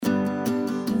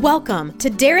Welcome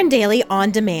to Darren Daily On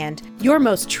Demand, your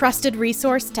most trusted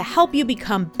resource to help you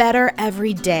become better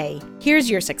every day. Here's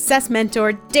your success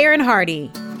mentor, Darren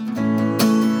Hardy.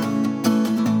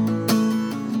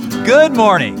 Good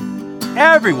morning.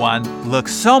 Everyone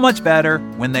looks so much better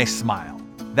when they smile.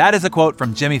 That is a quote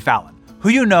from Jimmy Fallon, who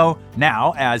you know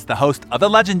now as the host of the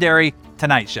legendary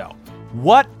Tonight Show.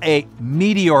 What a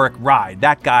meteoric ride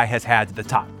that guy has had to the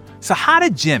top. So how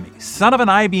did Jimmy, son of an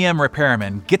IBM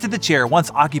repairman, get to the chair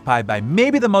once occupied by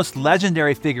maybe the most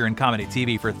legendary figure in comedy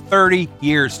TV for 30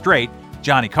 years straight,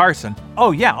 Johnny Carson?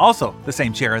 Oh yeah, also the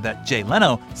same chair that Jay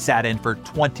Leno sat in for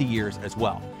 20 years as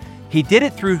well. He did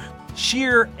it through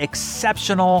sheer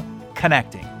exceptional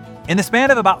connecting. In the span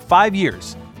of about 5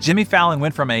 years, Jimmy Fallon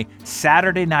went from a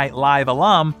Saturday Night Live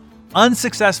alum,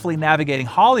 unsuccessfully navigating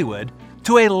Hollywood,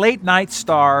 to a late-night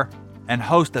star and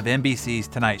host of NBC's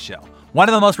Tonight Show, one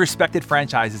of the most respected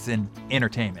franchises in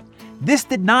entertainment. This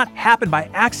did not happen by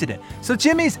accident. So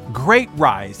Jimmy's great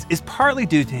rise is partly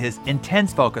due to his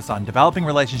intense focus on developing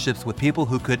relationships with people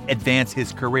who could advance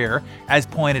his career, as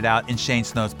pointed out in Shane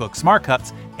Snow's book Smart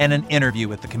Cuts and an interview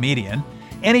with the comedian.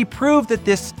 And he proved that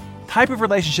this type of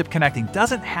relationship connecting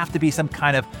doesn't have to be some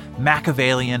kind of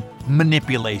Machiavellian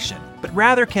manipulation, but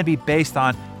rather can be based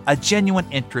on a genuine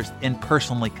interest in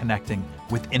personally connecting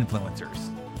with influencers.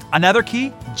 Another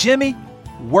key, Jimmy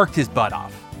worked his butt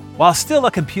off. While still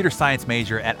a computer science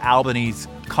major at Albany's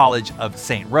College of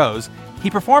St. Rose, he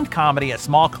performed comedy at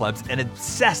small clubs and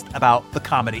obsessed about the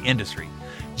comedy industry.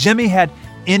 Jimmy had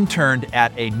interned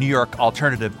at a New York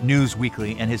alternative news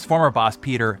weekly, and his former boss,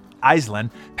 Peter Eisland,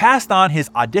 passed on his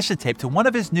audition tape to one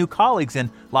of his new colleagues in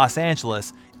Los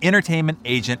Angeles, entertainment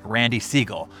agent Randy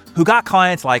Siegel, who got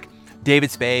clients like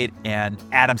David Spade and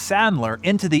Adam Sandler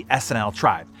into the SNL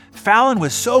tribe. Fallon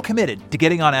was so committed to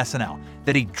getting on SNL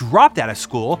that he dropped out of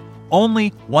school only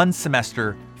one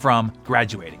semester from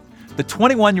graduating. The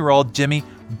 21-year-old Jimmy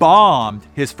bombed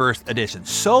his first audition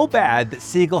so bad that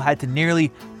Siegel had to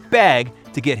nearly beg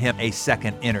to get him a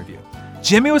second interview.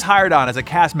 Jimmy was hired on as a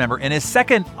cast member in his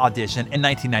second audition in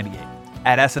 1998.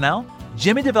 At SNL,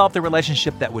 Jimmy developed a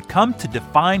relationship that would come to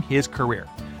define his career.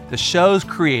 The show's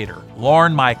creator,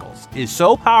 Lorne Michaels, is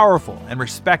so powerful and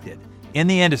respected in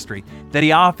the industry that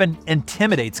he often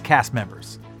intimidates cast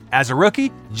members. As a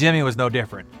rookie, Jimmy was no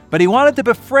different, but he wanted to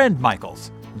befriend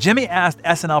Michaels. Jimmy asked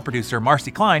SNL producer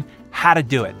Marcy Klein how to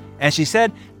do it, and she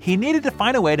said he needed to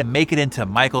find a way to make it into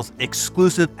Michaels'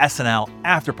 exclusive SNL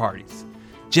after parties.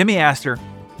 Jimmy asked her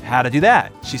how to do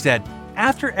that. She said,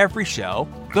 after every show,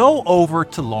 go over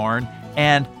to Lorne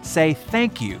and say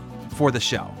thank you for the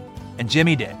show. And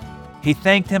Jimmy did. He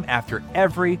thanked him after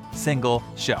every single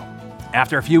show.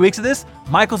 After a few weeks of this,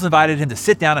 Michaels invited him to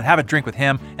sit down and have a drink with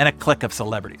him and a clique of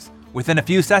celebrities. Within a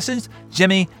few sessions,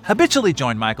 Jimmy habitually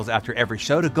joined Michaels after every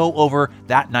show to go over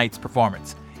that night's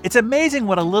performance. It's amazing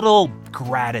what a little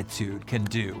gratitude can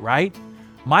do, right?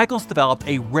 Michaels developed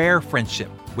a rare friendship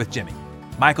with Jimmy.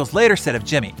 Michaels later said of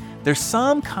Jimmy, there's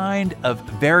some kind of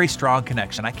very strong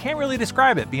connection. I can't really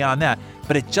describe it beyond that,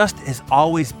 but it just has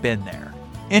always been there.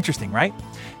 Interesting, right?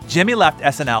 Jimmy left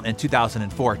SNL in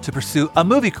 2004 to pursue a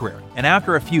movie career, and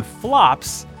after a few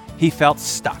flops, he felt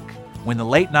stuck. When the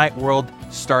late night world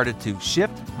started to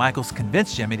shift, Michaels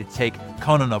convinced Jimmy to take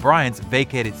Conan O'Brien's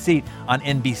vacated seat on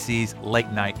NBC's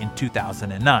Late Night in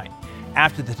 2009.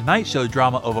 After the Tonight Show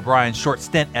drama of O'Brien's short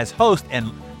stint as host and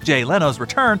Jay Leno's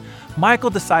return,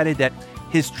 Michael decided that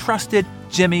his trusted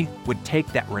Jimmy would take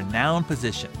that renowned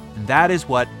position, and that is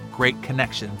what great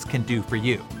connections can do for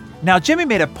you. Now, Jimmy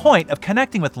made a point of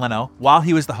connecting with Leno while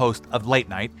he was the host of Late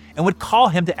Night and would call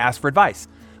him to ask for advice.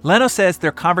 Leno says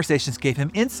their conversations gave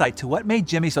him insight to what made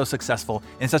Jimmy so successful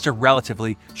in such a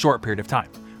relatively short period of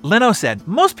time. Leno said,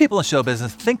 most people in show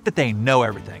business think that they know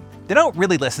everything. They don't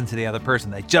really listen to the other person.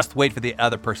 They just wait for the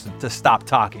other person to stop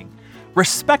talking.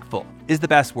 Respectful is the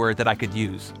best word that I could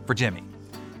use for Jimmy.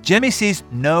 Jimmy sees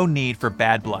no need for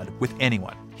bad blood with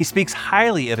anyone. He speaks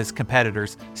highly of his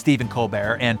competitors, Stephen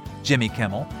Colbert and Jimmy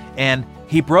Kimmel, and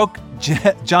he broke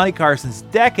Johnny Carson's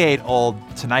decade-old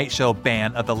Tonight Show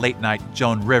ban of the late-night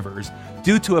Joan Rivers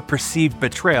due to a perceived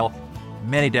betrayal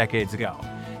many decades ago.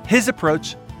 His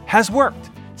approach has worked.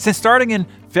 Since starting in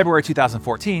February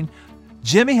 2014,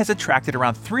 Jimmy has attracted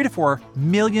around 3 to 4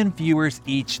 million viewers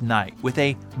each night, with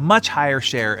a much higher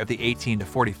share of the 18 to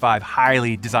 45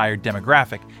 highly desired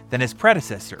demographic than his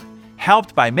predecessor,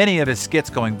 helped by many of his skits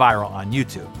going viral on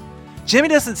YouTube. Jimmy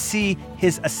doesn't see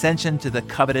his ascension to the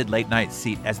coveted late-night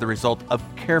seat as the result of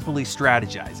carefully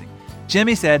strategizing.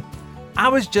 Jimmy said, I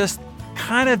was just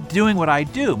kind of doing what I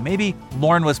do. Maybe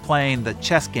Lorne was playing the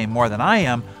chess game more than I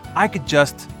am. I could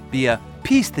just be a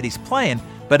piece that he's playing,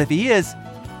 but if he is,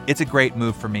 It's a great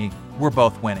move for me. We're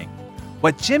both winning.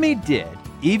 What Jimmy did,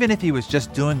 even if he was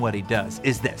just doing what he does,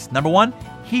 is this. Number one,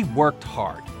 he worked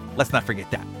hard. Let's not forget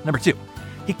that. Number two,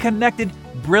 he connected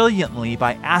brilliantly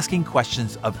by asking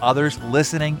questions of others,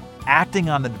 listening, acting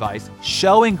on advice,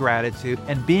 showing gratitude,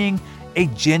 and being a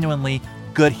genuinely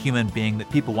good human being that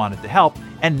people wanted to help,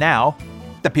 and now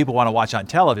that people want to watch on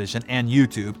television and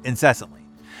YouTube incessantly.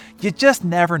 You just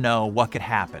never know what could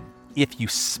happen if you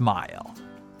smile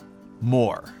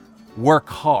more, work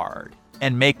hard,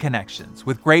 and make connections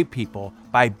with great people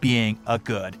by being a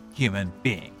good human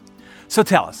being. So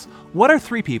tell us, what are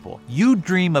 3 people you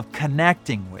dream of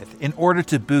connecting with in order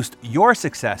to boost your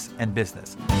success and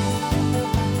business?